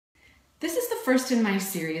This is the first in my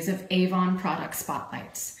series of Avon Product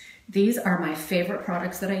Spotlights. These are my favorite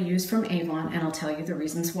products that I use from Avon, and I'll tell you the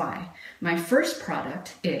reasons why. My first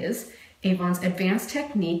product is Avon's Advanced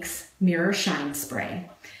Techniques Mirror Shine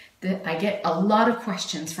Spray. I get a lot of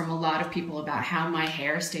questions from a lot of people about how my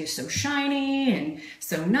hair stays so shiny and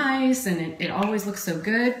so nice and it always looks so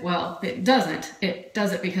good. Well, it doesn't. It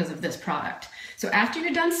does it because of this product. So after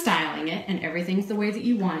you're done styling it and everything's the way that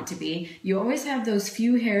you want it to be, you always have those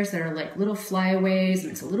few hairs that are like little flyaways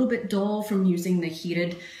and it's a little bit dull from using the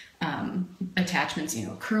heated attachments, you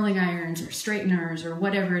know, curling irons or straighteners or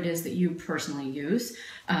whatever it is that you personally use.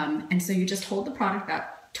 And so you just hold the product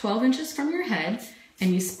about 12 inches from your head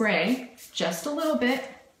and you spray just a little bit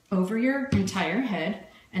over your entire head,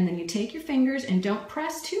 and then you take your fingers and don't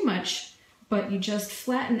press too much, but you just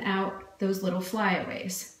flatten out those little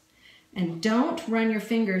flyaways. And don't run your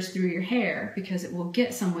fingers through your hair because it will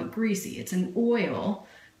get somewhat greasy. It's an oil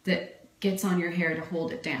that gets on your hair to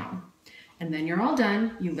hold it down. And then you're all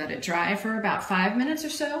done. You let it dry for about 5 minutes or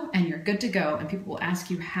so and you're good to go. And people will ask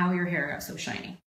you how your hair got so shiny.